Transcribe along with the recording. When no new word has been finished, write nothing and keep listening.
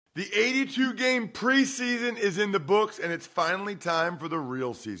The 82-game preseason is in the books, and it's finally time for the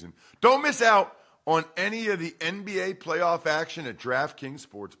real season. Don't miss out on any of the NBA playoff action at DraftKings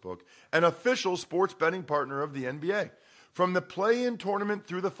Sportsbook, an official sports betting partner of the NBA. From the play-in tournament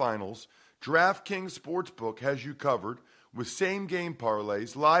through the finals, DraftKings Sportsbook has you covered with same-game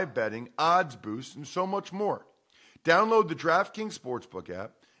parlays, live betting, odds boosts, and so much more. Download the DraftKings Sportsbook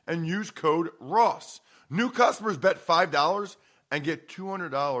app and use code ROSS. New customers bet $5 and get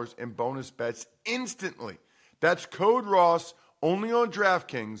 $200 in bonus bets instantly. That's code ROSS only on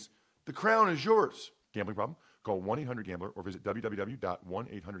DraftKings. The crown is yours. Gambling problem? Call 1-800-GAMBLER or visit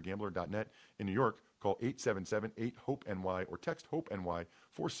www.1800gambler.net. In New York, call 877-8-HOPE-NY or text HOPE-NY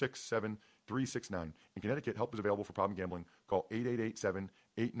 467-369. In Connecticut, help is available for problem gambling. Call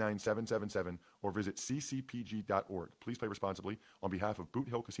 888-7-897-7777 or visit ccpg.org. Please play responsibly. On behalf of Boot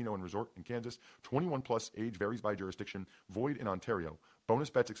Hill Casino and Resort in Kansas, 21 plus, age varies by jurisdiction, void in Ontario.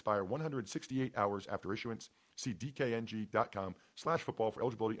 Bonus bets expire 168 hours after issuance. See dkng.com/football for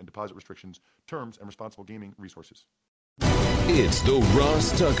eligibility and deposit restrictions, terms, and responsible gaming resources. It's the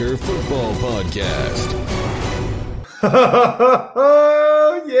Ross Tucker Football Podcast.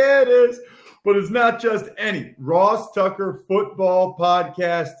 Yeah, it is. But it's not just any Ross Tucker Football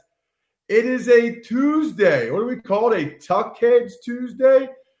Podcast. It is a Tuesday. What do we call it? A Tuckheads Tuesday?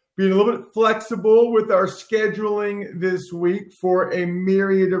 Being a little bit flexible with our scheduling this week for a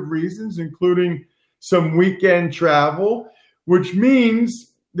myriad of reasons, including some weekend travel, which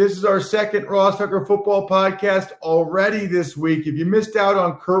means this is our second Ross Tucker Football Podcast already this week. If you missed out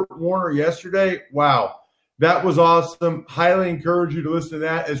on Kurt Warner yesterday, wow, that was awesome. Highly encourage you to listen to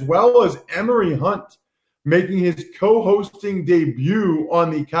that, as well as Emory Hunt making his co-hosting debut on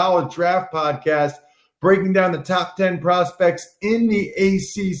the College Draft Podcast, breaking down the top 10 prospects in the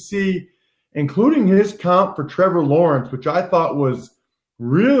ACC, including his comp for Trevor Lawrence, which I thought was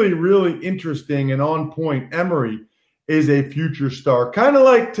really, really interesting and on point. Emory is a future star, kind of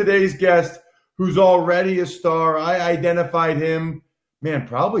like today's guest, who's already a star. I identified him,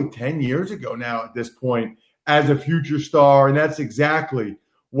 probably 10 years ago now at this point, as a future star, and that's exactly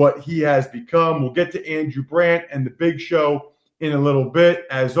what he has become. We'll get to Andrew Brandt and the big show in a little bit.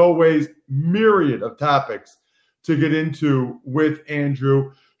 As always, myriad of topics to get into with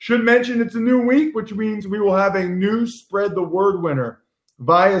Andrew. Should mention it's a new week, which means we will have a new Spread the Word winner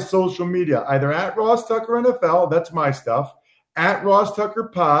via social media, either at Ross Tucker NFL, that's my stuff, at Ross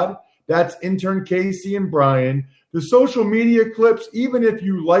Tucker Pod, that's intern Casey and Brian. The social media clips, even if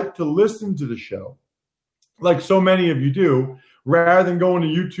you like to listen to the show, like so many of you do, rather than going to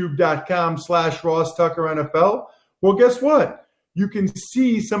youtube.com/Ross Tucker NFL, well, guess what? You can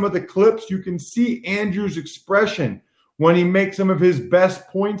see some of the clips. You can see Andrew's expression when he makes some of his best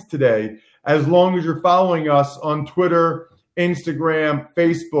points today, as long as you're following us on Twitter, Instagram,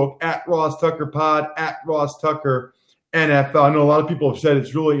 Facebook, at Ross Tucker Pod, at Ross Tucker NFL. I know a lot of people have said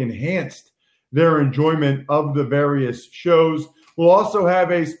it's really enhanced their enjoyment of the various shows. We'll also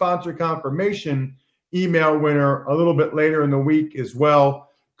have a sponsor confirmation email winner a little bit later in the week as well.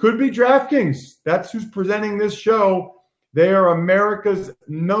 Could be DraftKings. That's who's presenting this show. They are America's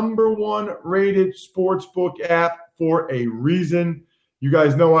 #1 rated sportsbook app for a reason. You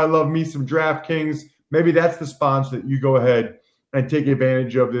guys know I love me some DraftKings. Maybe that's the sponsor that you go ahead and take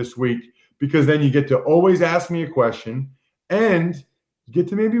advantage of this week, because then you get to always ask me a question and you get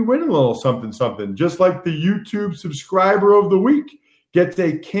to maybe win a little something, just like the YouTube subscriber of the week gets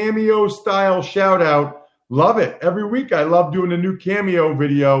a cameo-style shout-out. Love it. Every week I love doing a new cameo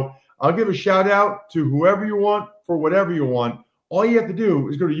video. I'll give a shout-out to whoever you want for whatever you want. All you have to do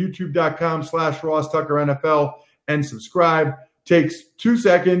is go to youtube.com/Ross Tucker NFL and subscribe. Takes 2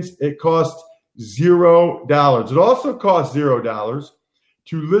 seconds. It costs $0. It also costs $0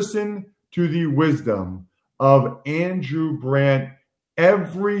 to listen to the wisdom of Andrew Brandt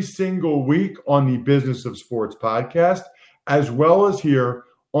every single week on the Business of Sports podcast, as well as here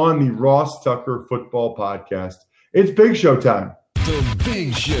on the Ross Tucker Football Podcast. It's Big Show time. The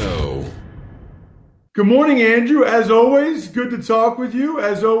Big Show. Good morning, Andrew. As always, good to talk with you.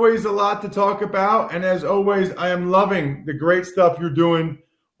 As always, a lot to talk about. And as always, I am loving the great stuff you're doing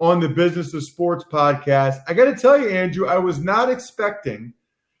on the Business of Sports podcast. I got to tell you, Andrew, I was not expecting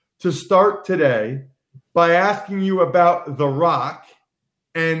to start today by asking you about The Rock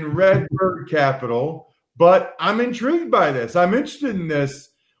and Redbird Capital, but I'm intrigued by this. I'm interested in this.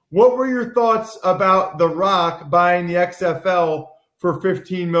 What were your thoughts about The Rock buying the XFL for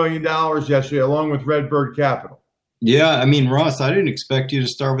 $15 million yesterday, along with Redbird Capital? Yeah, Ross, I didn't expect you to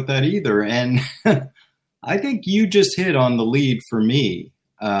start with that either. And I think you just hit on the lead for me.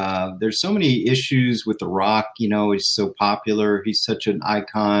 There's so many issues with The Rock. He's so popular. He's such an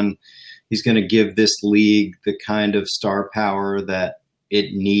icon. He's going to give this league the kind of star power that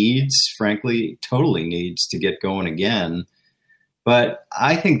it needs, frankly, totally needs to get going again. But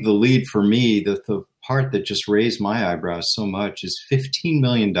I think the lead for me, the part that just raised my eyebrows so much is $15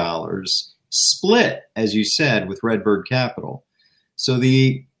 million split, as you said, with Redbird Capital. So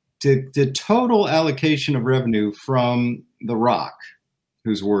the total allocation of revenue from The Rock,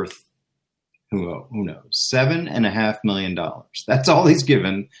 who's worth, who knows, $7.5 million. That's all he's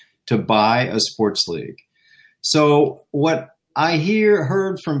given to buy a sports league. So what I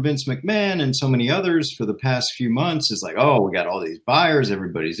heard from Vince McMahon and so many others for the past few months is like, oh, we got all these buyers.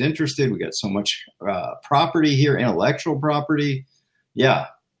 Everybody's interested. We got so much property here, intellectual property. Yeah,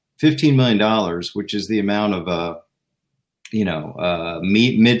 $15 million, which is the amount of a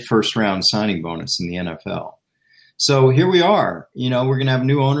mid first round signing bonus in the NFL. So here we are. We're going to have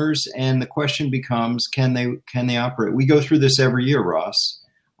new owners, and the question becomes, can they operate? We go through this every year, Ross.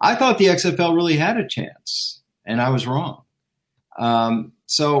 I thought the XFL really had a chance, and I was wrong.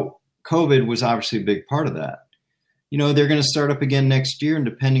 So COVID was obviously a big part of that. They're going to start up again next year, and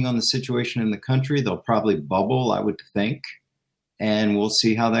depending on the situation in the country, they'll probably bubble, I would think, and we'll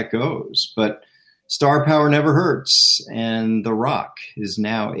see how that goes. But star power never hurts, and The Rock is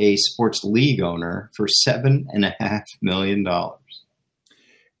now a sports league owner for $7.5 million.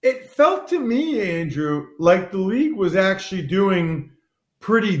 It felt to me, Andrew, like the league was actually doing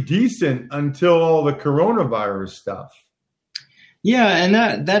pretty decent until all the coronavirus stuff. Yeah, and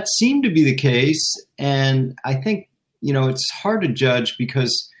that seemed to be the case. And I think, it's hard to judge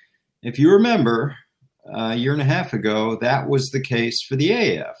because if you remember a year and a half ago, that was the case for the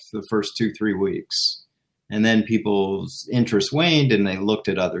AF the first 2-3 weeks. And then people's interest waned and they looked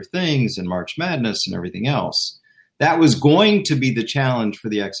at other things and March Madness and everything else. That was going to be the challenge for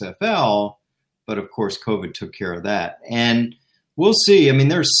the XFL, but of course COVID took care of that. And we'll see. I mean,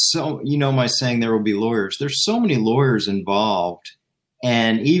 there's my saying there will be lawyers. There's so many lawyers involved.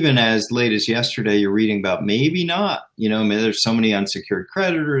 And even as late as yesterday, you're reading about maybe not. There's so many unsecured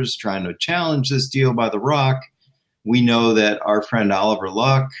creditors trying to challenge this deal by The Rock. We know that our friend Oliver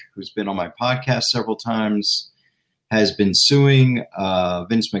Luck, who's been on my podcast several times, has been suing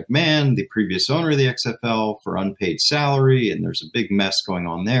Vince McMahon, the previous owner of the XFL, for unpaid salary. And there's a big mess going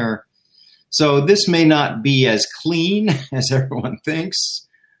on there. So this may not be as clean as everyone thinks,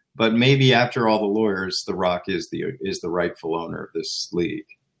 but maybe after all the lawyers, The Rock is the rightful owner of this league.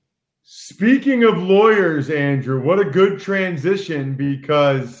 Speaking of lawyers, Andrew, what a good transition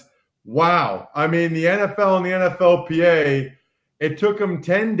because, wow. I mean, the NFL and the NFLPA, it took them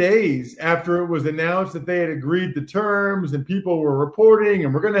 10 days after it was announced that they had agreed to terms and people were reporting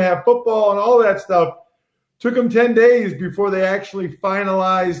and we're going to have football and all that stuff. Took them 10 days before they actually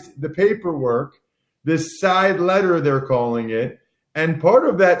finalized the paperwork, this side letter they're calling it. And part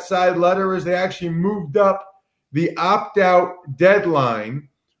of that side letter is they actually moved up the opt-out deadline,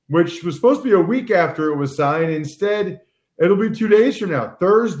 which was supposed to be a week after it was signed. Instead, it'll be 2 days from now,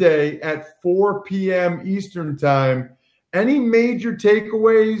 Thursday at 4 p.m. Eastern time. Any major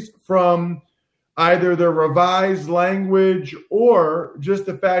takeaways from either the revised language or just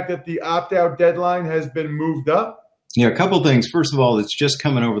the fact that the opt-out deadline has been moved up? Yeah, a couple things. First of all, it's just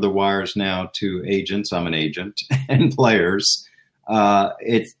coming over the wires now to agents. I'm an agent and players.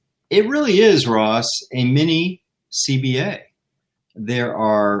 It really is, Ross, a mini CBA. There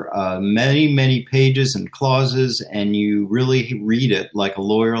are many, many pages and clauses, and you really read it like a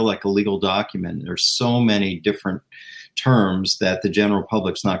lawyer, like a legal document. There's so many different terms that the general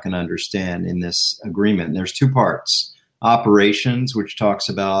public's not going to understand in this agreement. And there's two parts. Operations, which talks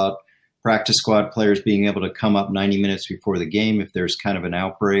about practice squad players being able to come up 90 minutes before the game if there's kind of an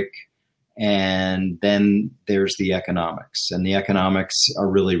outbreak. And then there's the economics. And the economics are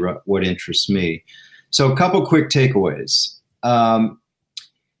really what interests me. So a couple quick takeaways.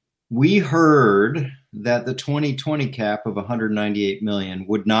 We heard that the 2020 cap of $198 million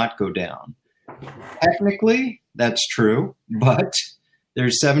would not go down. Technically, that's true, but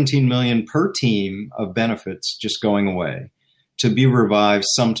there's $17 million per team of benefits just going away to be revived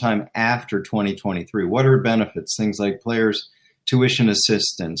sometime after 2023. What are benefits? Things like players' tuition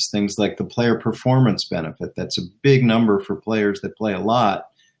assistance, things like the player performance benefit. That's a big number for players that play a lot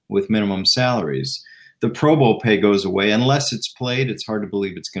with minimum salaries. The Pro Bowl pay goes away unless it's played. It's hard to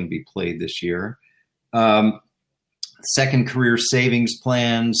believe it's going to be played this year. Second career savings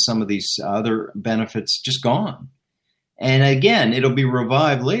plans, some of these other benefits just gone. And again, it'll be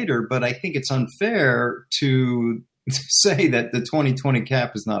revived later, but I think it's unfair to say that the 2020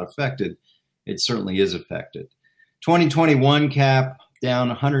 cap is not affected. It certainly is affected. 2021 cap, down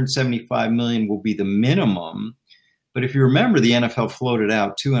 175 million will be the minimum. But if you remember, the NFL floated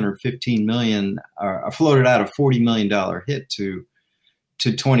out $215 million, floated out a $40 million hit to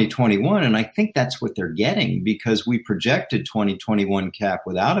 2021. And I think that's what they're getting, because we projected 2021 cap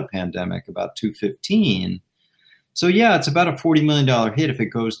without a pandemic about 215. So yeah, it's about a $40 million hit if it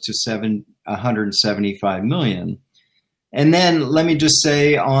goes to 175 million. And then let me just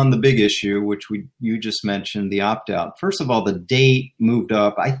say on the big issue, which you just mentioned, the opt-out. First of all, the date moved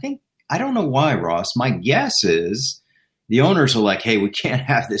up. I don't know why, Ross. My guess is the owners are like, hey, we can't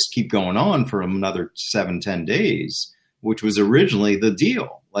have this keep going on for another 7-10 days, which was originally the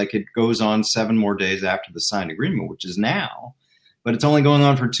deal. Like, it goes on 7 more days after the signed agreement, which is now, but it's only going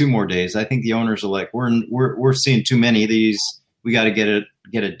on for 2 more days. I think the owners are like, we're seeing too many of these. We got to get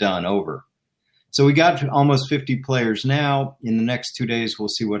it done over. So we got almost 50 players now. In the next 2 days, we'll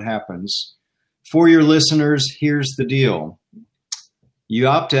see what happens. For your listeners, here's the deal. You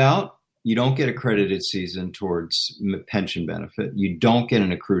opt out, you don't get a credited season towards pension benefit. You don't get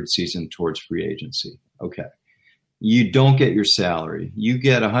an accrued season towards free agency. Okay. You don't get your salary. You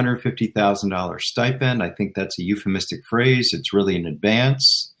get $150,000 stipend. I think that's a euphemistic phrase. It's really an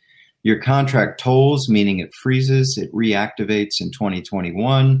advance. Your contract tolls, meaning it freezes, it reactivates in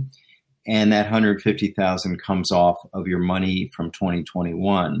 2021. And that $150,000 comes off of your money from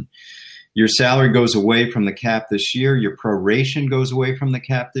 2021. Your salary goes away from the cap this year. Your proration goes away from the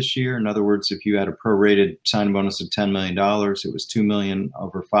cap this year. In other words, if you had a prorated signing bonus of $10 million, it was $2 million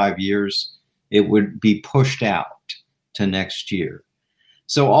over 5 years, it would be pushed out to next year.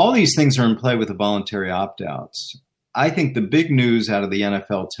 So all these things are in play with the voluntary opt-outs. I think the big news out of the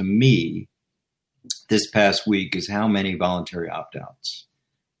NFL to me this past week is how many voluntary opt-outs.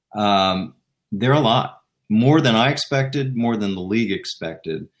 There are a lot, more than I expected, more than the league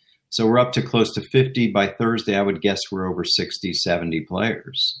expected. So we're up to close to 50. By Thursday, I would guess we're over 60, 70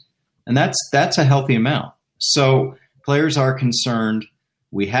 players. And that's a healthy amount. So players are concerned.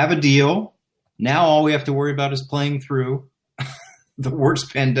 We have a deal. Now all we have to worry about is playing through the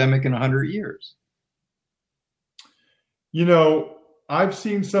worst pandemic in 100 years. You know, I've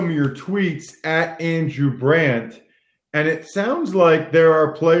seen some of your tweets at Andrew Brandt, and it sounds like there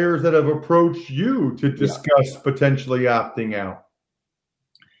are players that have approached you to discuss potentially opting out.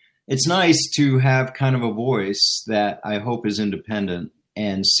 It's nice to have kind of a voice that I hope is independent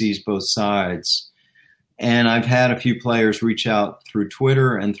and sees both sides. And I've had a few players reach out through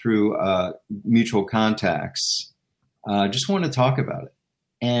Twitter and through mutual contacts. Just want to talk about it.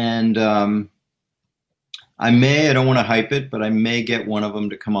 And I don't want to hype it, but I may get one of them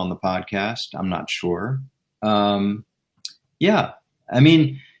to come on the podcast. I'm not sure. Yeah. I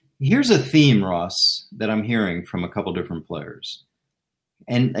mean, here's a theme, Ross, that I'm hearing from a couple different players.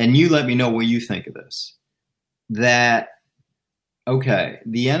 And you let me know what you think of this. That, okay,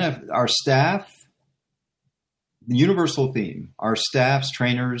 our staff, the universal theme, our staffs,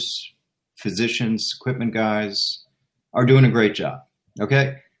 trainers, physicians, equipment guys are doing a great job.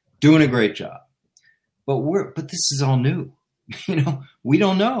 Okay? Doing a great job. But this is all new. You know, we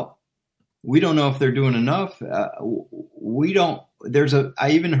don't know. We don't know if they're doing enough. I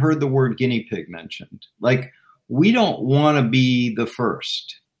even heard the word guinea pig mentioned. Like, we don't want to be the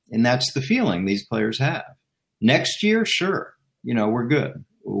first. And that's the feeling these players have. Next year, sure. You know, we're good.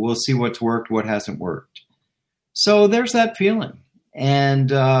 We'll see what's worked, what hasn't worked. So there's that feeling. And,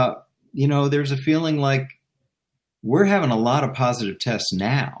 there's a feeling like we're having a lot of positive tests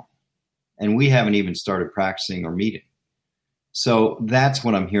now, and we haven't even started practicing or meeting. So that's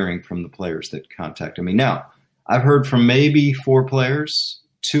what I'm hearing from the players that contacted me. Now, I've heard from maybe 4 players.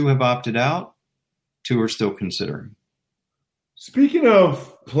 2 have opted out. 2 are still considering. Speaking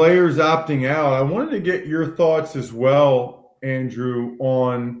of players opting out, I wanted to get your thoughts as well, Andrew,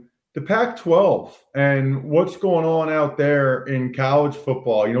 on the Pac-12 and what's going on out there in college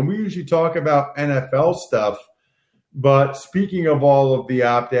football. You know, we usually talk about NFL stuff, but speaking of all of the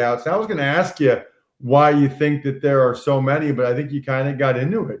opt-outs, I was going to ask you why you think that there are so many, but I think you kind of got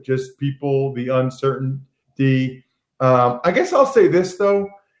into it. Just people, the uncertainty. I guess I'll say this, though,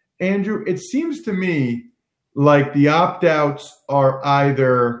 Andrew. It seems to me like the opt-outs are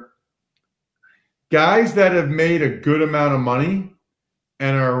either guys that have made a good amount of money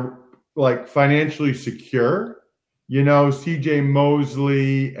and are like financially secure, you know, CJ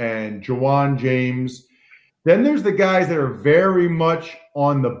Mosley and Jawan James. Then there's the guys that are very much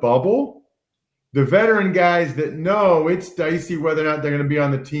on the bubble, the veteran guys that know it's dicey whether or not they're going to be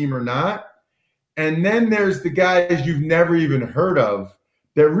on the team or not. And then there's the guys you've never even heard of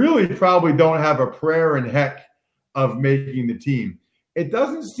that really probably don't have a prayer in heck of making the team. it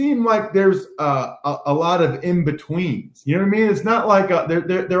doesn't seem like there's a lot of in-betweens. You know what I mean? It's not like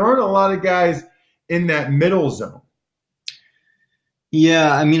there aren't a lot of guys in that middle zone.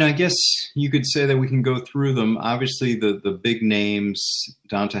 Yeah, I mean, I guess you could say that we can go through them. Obviously, the big names,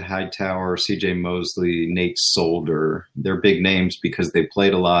 Dont'a Hightower, C.J. Mosley, Nate Solder, they're big names because they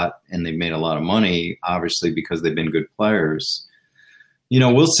played a lot and they made a lot of money, obviously, because they've been good players.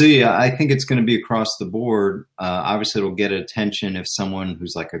 We'll see. I think it's going to be across the board. Obviously, it'll get attention if someone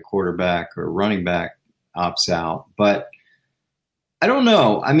who's like a quarterback or running back opts out. But I don't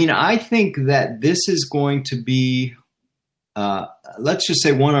know. I mean, I think that this is going to be let's just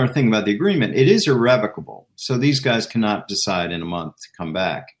say one other thing about the agreement. It is irrevocable. So these guys cannot decide in a month to come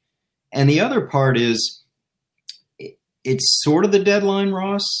back. And the other part is it's sort of the deadline,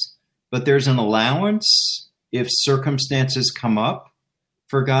 Ross, but there's an allowance if circumstances come up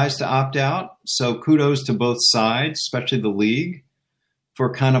for guys to opt out. So kudos to both sides, especially the league,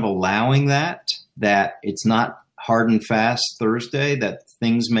 for kind of allowing that it's not hard and fast Thursday, that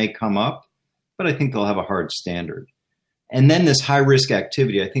things may come up, but I think they'll have a hard standard. And then this high-risk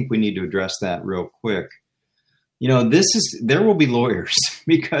activity, I think we need to address that real quick. There will be lawyers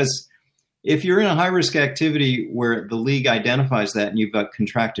because if you're in a high-risk activity where the league identifies that and you've got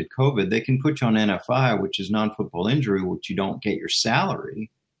contracted COVID, they can put you on NFI, which is non-football injury, which you don't get your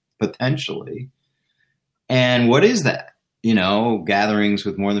salary, potentially. And what is that? Gatherings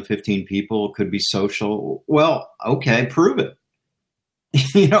with more than 15 people could be social. Well, okay, prove it.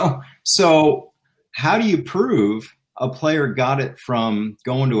 So how do you prove a player got it from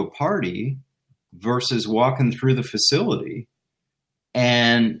going to a party versus walking through the facility?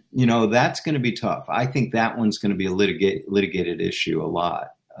 And, that's going to be tough. I think that one's going to be a litigated issue a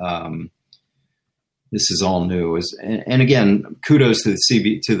lot. This is all new. And again, kudos to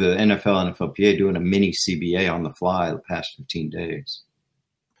the NFL, NFLPA doing a mini CBA on the fly the past 15 days.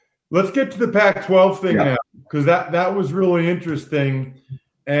 Let's get to the Pac-12 thing now, because that was really interesting.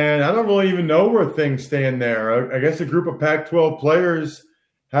 And I don't really even know where things stand there. I guess a group of Pac-12 players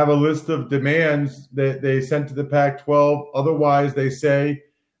have a list of demands that they sent to the Pac-12. Otherwise, they say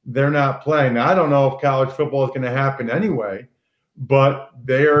they're not playing. Now, I don't know if college football is going to happen anyway, but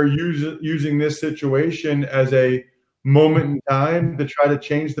they are using this situation as a moment in time to try to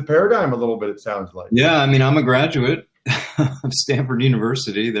change the paradigm a little bit, it sounds like. Yeah, I mean, I'm a graduate of Stanford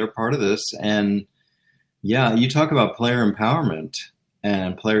University. They're part of this. And, yeah, you talk about player empowerment.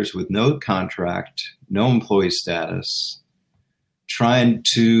 And players with no contract, no employee status, trying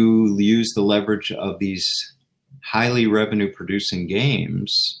to use the leverage of these highly revenue-producing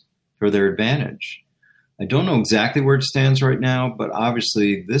games for their advantage. I don't know exactly where it stands right now, but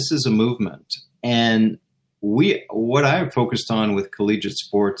obviously this is a movement. And what I've focused on with collegiate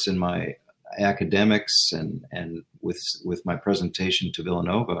sports in my academics and with my presentation to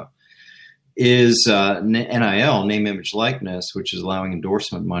Villanova is NIL, name, image, likeness, which is allowing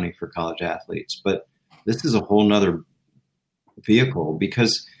endorsement money for college athletes. But this is a whole nother vehicle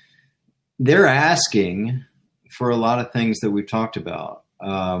because they're asking for a lot of things that we've talked about,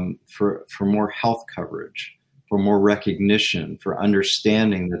 for more health coverage, for more recognition, for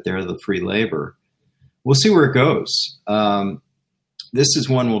understanding that they're the free labor. We'll see where it goes. This is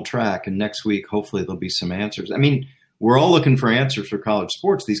one we'll track, and next week, hopefully, there'll be some answers. I mean, we're all looking for answers for college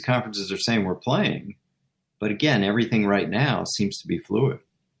sports. These conferences are saying we're playing. But again, everything right now seems to be fluid.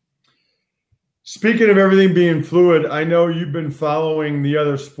 Speaking of everything being fluid, I know you've been following the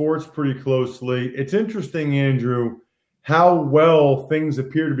other sports pretty closely. It's interesting, Andrew, how well things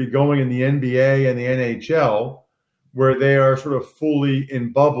appear to be going in the NBA and the NHL, where they are sort of fully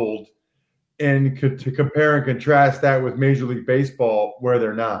embubbled, and to compare and contrast that with Major League Baseball, where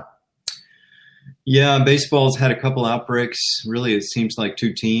they're not. Yeah, baseball's had a couple outbreaks. Really, it seems like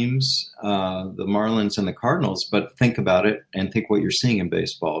two teams, the Marlins and the Cardinals. But think about it and think what you're seeing in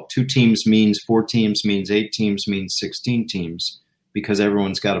baseball. 2 teams means 4 teams, means 8 teams, means 16 teams, because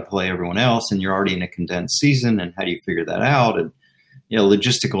everyone's got to play everyone else, and you're already in a condensed season. And how do you figure that out? And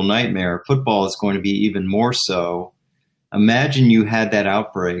logistical nightmare. Football is going to be even more so. Imagine you had that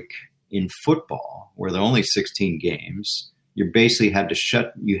outbreak in football, where there are only 16 games. You basically have to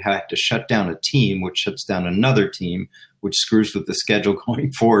shut down a team, which shuts down another team, which screws with the schedule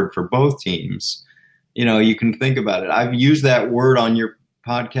going forward for both teams. You can think about it. I've used that word on your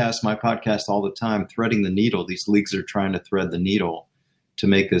podcast, my podcast, all the time, threading the needle. These leagues are trying to thread the needle to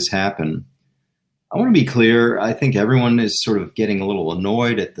make this happen. I want to be clear. I think everyone is sort of getting a little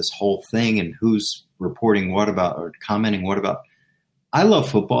annoyed at this whole thing and who's reporting what about or commenting what about. I love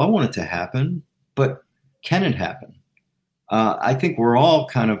football. I want it to happen, but can it happen? I think we're all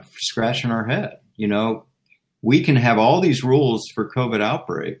kind of scratching our head. we can have all these rules for COVID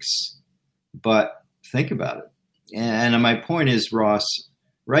outbreaks, but think about it. And my point is, Ross,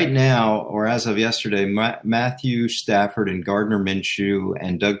 right now, or as of yesterday, Matthew Stafford and Gardner Minshew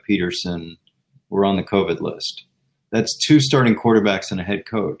and Doug Peterson were on the COVID list. That's 2 starting quarterbacks and a head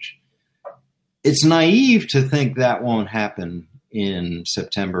coach. It's naive to think that won't happen in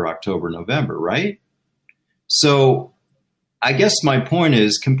September, October, November, right? So I guess my point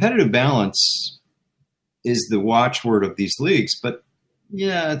is competitive balance is the watchword of these leagues, but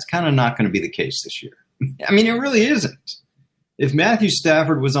yeah, it's kind of not going to be the case this year. I mean, it really isn't. If Matthew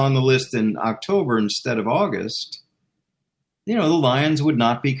Stafford was on the list in October instead of August, the Lions would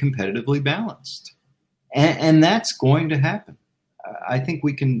not be competitively balanced. And that's going to happen. I think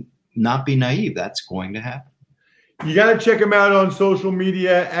we can not be naive. That's going to happen. You got to check him out on social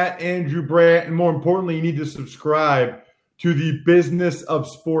media at Andrew Brandt. And more importantly, you need to subscribe to the Business of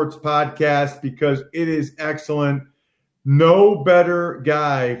Sports podcast because it is excellent. No better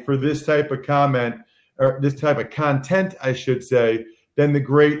guy for this type of comment, or this type of content, I should say, than the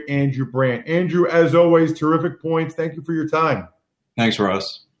great Andrew Brandt. Andrew, as always, terrific points. Thank you for your time. Thanks,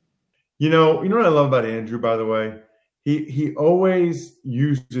 Ross. You know what I love about Andrew, by the way? He always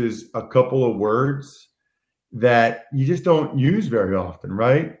uses a couple of words that you just don't use very often,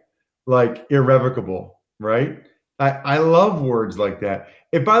 right? Like irrevocable, right? I love words like that.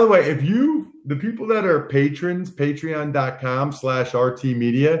 And by the way, the people that are patrons,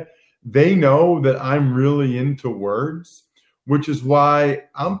 patreon.com/RTmedia, they know that I'm really into words, which is why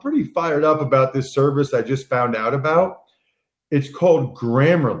I'm pretty fired up about this service I just found out about. It's called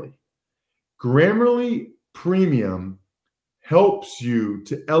Grammarly. Grammarly Premium helps you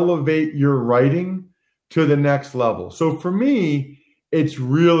to elevate your writing to the next level. So for me, it's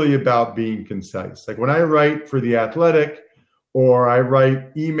really about being concise. Like when I write for The Athletic or I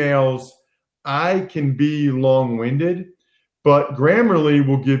write emails, I can be long-winded, but Grammarly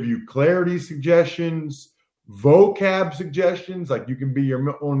will give you clarity suggestions, vocab suggestions. Like you can be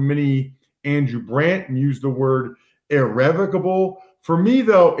your own mini Andrew Brandt and use the word irrevocable. For me,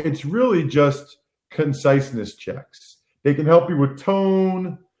 though, it's really just conciseness checks. They can help you with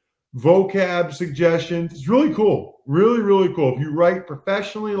tone, vocab suggestions. It's really cool. Really, really cool. If you write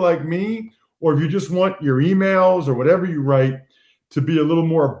professionally like me, or if you just want your emails or whatever you write to be a little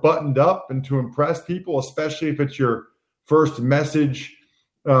more buttoned up and to impress people, especially if it's your first message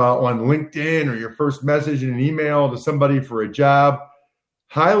on LinkedIn or your first message in an email to somebody for a job,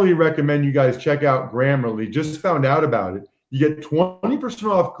 highly recommend you guys check out Grammarly. Just found out about it. You get 20%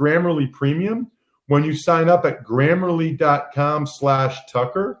 off Grammarly Premium when you sign up at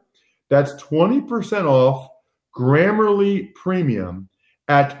Grammarly.com/Tucker. That's 20% off Grammarly Premium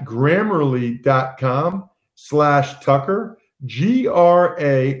at Grammarly.com/Tucker,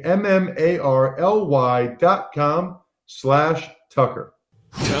 GRAMMARLY.com/Tucker.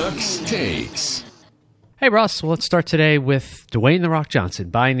 Tuck's Takes. Hey, Ross. Well, let's start today with Dwayne "The Rock" Johnson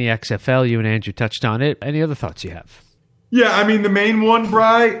buying the XFL. You and Andrew touched on it. Any other thoughts you have? Yeah, I mean, the main one,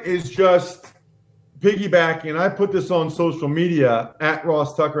 Bri, is just piggybacking, and I put this on social media at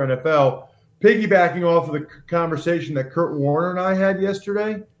Ross Tucker NFL, piggybacking off of the conversation that Kurt Warner and I had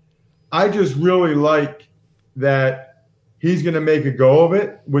yesterday. I just really like that he's going to make a go of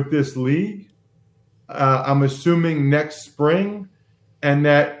it with this league. I'm assuming next spring, and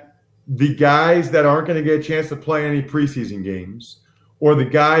that the guys that aren't going to get a chance to play any preseason games, or the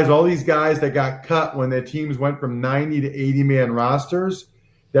guys, all these guys that got cut when their teams went from 90 to 80-man rosters,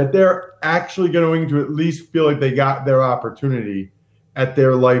 that they're actually going to at least feel like they got their opportunity at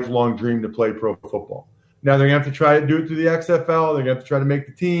their lifelong dream to play pro football. Now they're going to have to try to do it through the XFL. They're going to have to try to make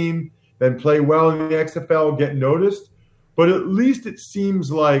the team, then play well in the XFL, get noticed. But at least it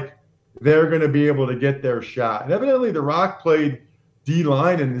seems like they're going to be able to get their shot. And evidently The Rock played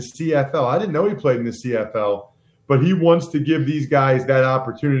D-line in the CFL. I didn't know he played in the CFL, but he wants to give these guys that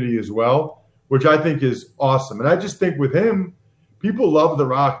opportunity as well, which I think is awesome. And I just think with him, people love The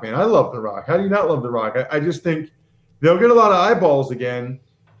Rock, man. I love The Rock. How do you not love The Rock? I just think they'll get a lot of eyeballs again,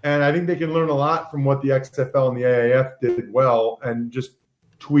 and I think they can learn a lot from what the XFL and the AAF did well and just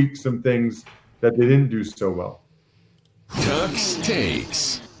tweak some things that they didn't do so well. Tuck's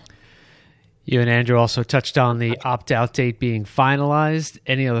Takes. You and Andrew also touched on the opt-out date being finalized.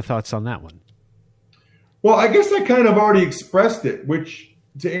 Any other thoughts on that one? Well, I guess I kind of already expressed it,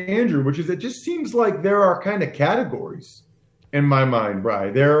 to Andrew, which is it just seems like there are kind of categories in my mind,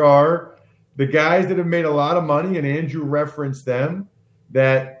 Bri. There are the guys that have made a lot of money, and Andrew referenced them,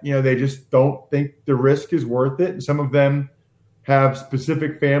 that, they just don't think the risk is worth it. And some of them have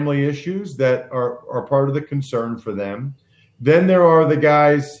specific family issues that are part of the concern for them. Then there are the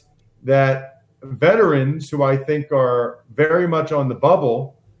guys that veterans who I think are very much on the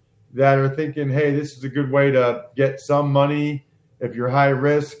bubble that are thinking, hey, this is a good way to get some money if you're high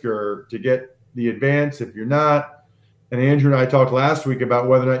risk or to get the advance if you're not. And Andrew and I talked last week about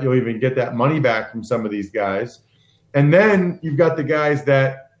whether or not you'll even get that money back from some of these guys. And then you've got the guys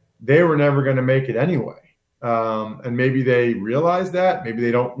that they were never going to make it anyway. And maybe they realize that. Maybe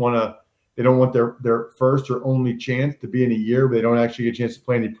they don't want their first or only chance to be in a year where they don't actually get a chance to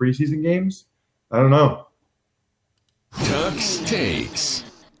play any preseason games. I don't know. Tux Takes.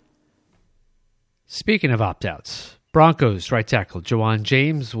 Speaking of opt-outs, Broncos right tackle Ja'Wuan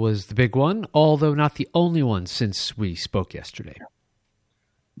James was the big one, although not the only one since we spoke yesterday.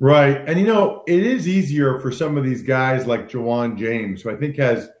 Right. And, it is easier for some of these guys like Ja'Wuan James, who I think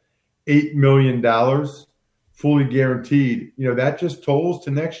has $8 million fully guaranteed. That just tolls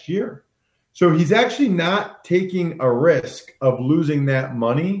to next year. So he's actually not taking a risk of losing that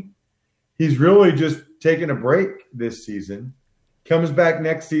money. He's really just taking a break this season. Comes back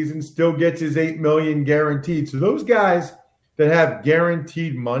next season, still gets his $8 million guaranteed. So those guys that have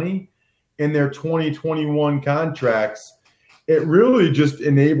guaranteed money in their 2021 contracts, it really just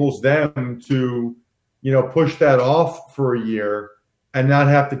enables them to, push that off for a year and not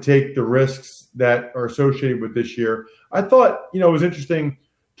have to take the risks that are associated with this year. I thought, it was interesting.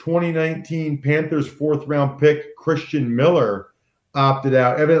 2019 Panthers 4th-round pick Christian Miller opted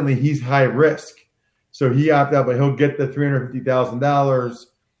out. Evidently, he's high risk. So he opted out, but he'll get the $350,000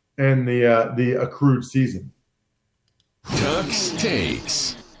 and the accrued season. Tux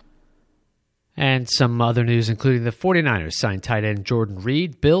Takes. And some other news, including the 49ers signed tight end Jordan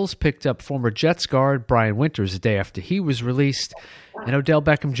Reed. Bills picked up former Jets guard Brian Winters a day after he was released. And Odell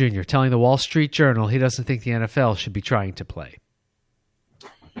Beckham Jr. telling the Wall Street Journal he doesn't think the NFL should be trying to play.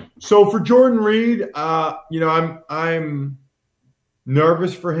 So for Jordan Reed, I'm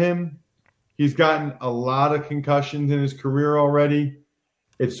nervous for him. He's gotten a lot of concussions in his career already.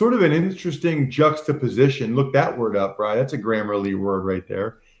 It's sort of an interesting juxtaposition. Look that word up, Brian. That's a Grammarly word right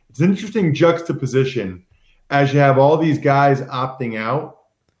there. It's an interesting juxtaposition as you have all these guys opting out,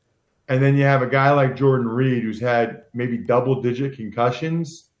 and then you have a guy like Jordan Reed who's had maybe double-digit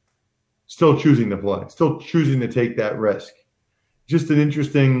concussions, still choosing to play, still choosing to take that risk. Just an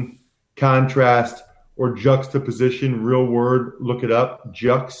interesting contrast or juxtaposition, real word, look it up,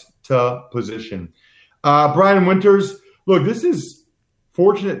 juxtaposition. Brian Winters, look, this is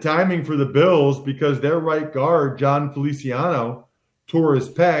fortunate timing for the Bills because their right guard, John Feliciano, tore his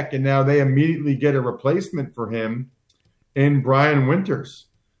pec, and now they immediately get a replacement for him in Brian Winters,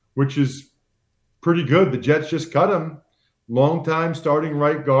 which is pretty good. The Jets just cut him. Long-time starting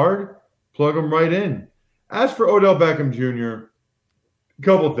right guard, plug him right in. As for Odell Beckham Jr., a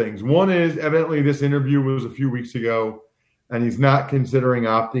couple of things. One is evidently this interview was a few weeks ago, and he's not considering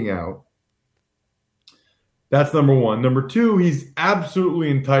opting out. That's number one. Number two, he's absolutely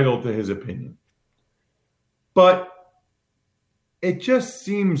entitled to his opinion. But it just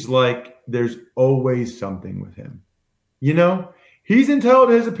seems like there's always something with him. He's entitled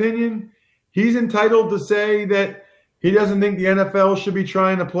to his opinion. He's entitled to say that he doesn't think the NFL should be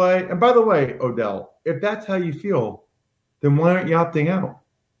trying to play. And by the way, Odell, if that's how you feel, then why aren't you opting out?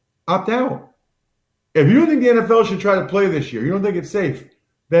 Opt out. If you don't think the NFL should try to play this year, you don't think it's safe,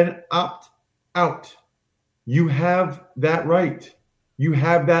 then opt out. You have that right. You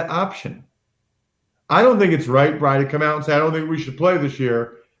have that option. I don't think it's right, Brian, to come out and say, I don't think we should play this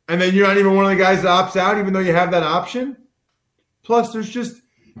year. And then you're not even one of the guys that opts out, even though you have that option. Plus, there's just,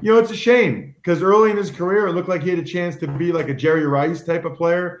 it's a shame because early in his career, it looked like he had a chance to be like a Jerry Rice type of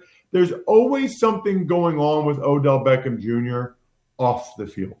player. There's always something going on with Odell Beckham Jr. off the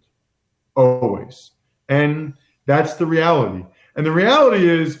field. Always. And that's the reality. And the reality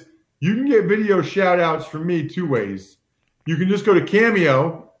is you can get video shout outs from me two ways. You can just go to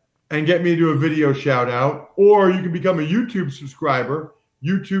Cameo and get me to do a video shout out, or you can become a YouTube subscriber,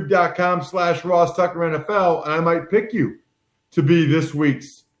 youtube.com/Ross Tucker NFL, and I might pick you to be this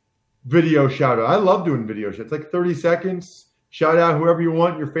week's video shout out. I love doing video shout. It's like 30 seconds. Shout out whoever you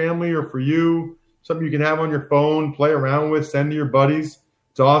want, your family or for you, something you can have on your phone, play around with, send to your buddies.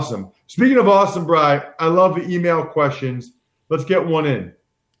 It's awesome. Speaking of awesome, Bri, I love the email questions. Let's get one in.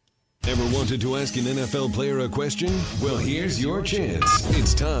 Ever wanted to ask an NFL player a question? Well, here's your chance.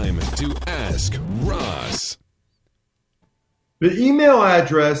 It's time to Ask Ross. The email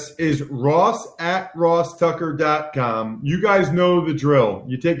address is ross@rosstucker.com. You guys know the drill.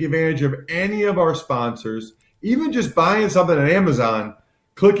 You take advantage of any of our sponsors, even just buying something on Amazon,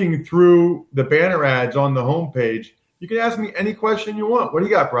 clicking through the banner ads on the homepage. You can ask me any question you want. What do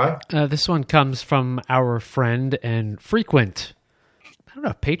you got, Brian? This one comes from our friend and frequent I don't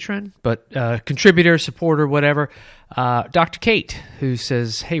know, patron, but contributor, supporter, whatever. Dr. Kate, who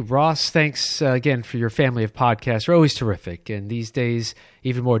says, "Hey, Ross, thanks again for your family of podcasts. They're always terrific, and these days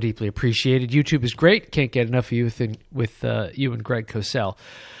even more deeply appreciated. YouTube is great. Can't get enough of you with you and Greg Cosell."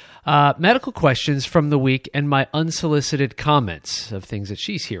 Medical questions from the week and my unsolicited comments of things that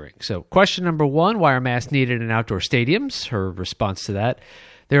she's hearing. So question number 1, why are masks needed in outdoor stadiums? Her response to that: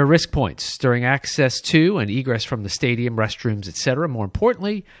 there are risk points during access to and egress from the stadium, restrooms, etc. More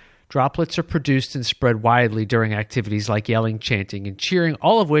importantly, droplets are produced and spread widely during activities like yelling, chanting, and cheering,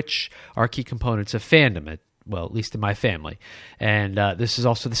 all of which are key components of fandom, at least in my family. And this is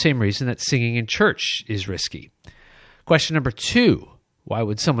also the same reason that singing in church is risky. Question number 2, why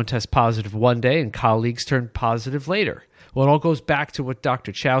would someone test positive one day and colleagues turn positive later? Well, it all goes back to what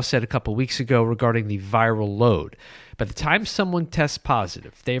Dr. Chow said a couple weeks ago regarding the viral load. By the time someone tests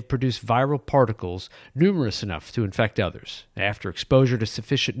positive, they have produced viral particles numerous enough to infect others. After exposure to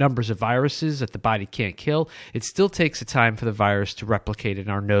sufficient numbers of viruses that the body can't kill, it still takes a time for the virus to replicate in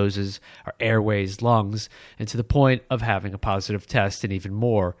our noses, our airways, lungs, and to the point of having a positive test, and even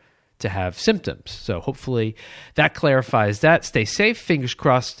more, to have symptoms. So hopefully that clarifies that. Stay safe. Fingers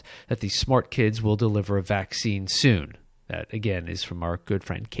crossed that these smart kids will deliver a vaccine soon. That, again, is from our good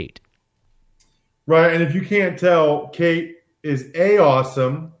friend Kate. Right, and if you can't tell, Kate is A,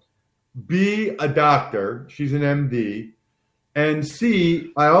 awesome, B, a doctor. She's an MD. And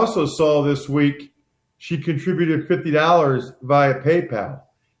C, I also saw this week she contributed $50 via PayPal.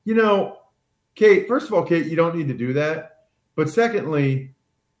 You know, Kate, first of all, Kate, you don't need to do that. But secondly,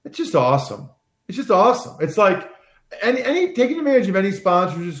 it's just awesome. It's just awesome. It's like any taking advantage of any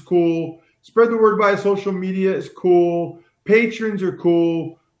sponsors is cool. Spread the word via social media is cool. Patrons are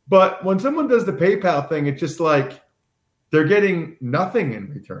cool. But when someone does the PayPal thing, it's just like they're getting nothing in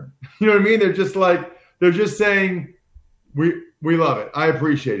return. You know what I mean? They're just saying, we love it. I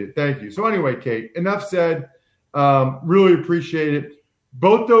appreciate it. Thank you. So anyway, Kate, enough said. Really appreciate it.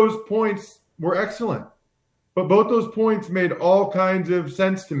 Both those points were excellent. But both those points made all kinds of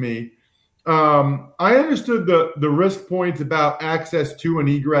sense to me. I understood the risk points about access to and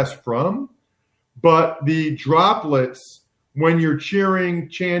egress from, but the droplets, when you're cheering,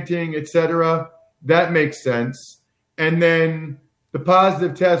 chanting, etc., that makes sense. And then the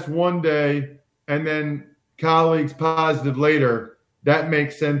positive test one day and then colleagues positive later, that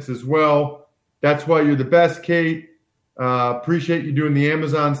makes sense as well. That's why you're the best, Kate. Appreciate you doing the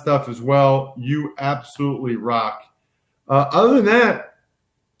Amazon stuff as well. You absolutely rock. Other than that,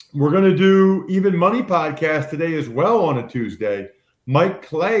 we're going to do Even Money podcast today as well on a Tuesday. Mike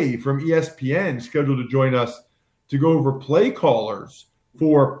Clay from ESPN scheduled to join us to go over play callers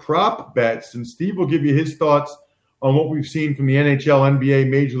for prop bets. And Steve will give you his thoughts on what we've seen from the NHL, NBA,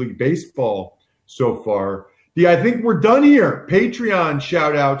 Major League Baseball so far. I think we're done here. Patreon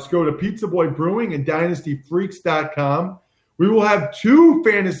shout-outs go to Pizza Boy Brewing and DynastyFreaks.com. We will have 2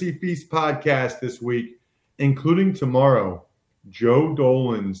 Fantasy Feast podcasts this week, including tomorrow, Joe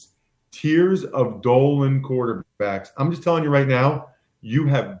Dolan's Tears of Dolan Quarterbacks. I'm just telling you right now, you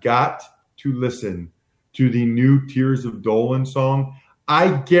have got to listen to the new Tears of Dolan song.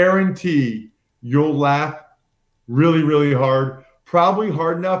 I guarantee you'll laugh really, really hard, probably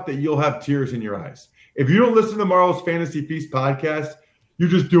hard enough that you'll have tears in your eyes. If you don't listen to tomorrow's Fantasy Feast podcast, you're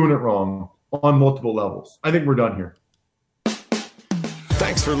just doing it wrong on multiple levels. I think we're done here.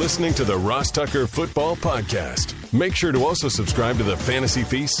 Thanks for listening to the Ross Tucker Football Podcast. Make sure to also subscribe to the Fantasy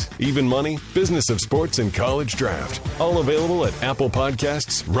Feast, Even Money, Business of Sports, and College Draft. All available at Apple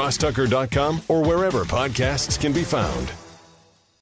Podcasts, RossTucker.com, or wherever podcasts can be found.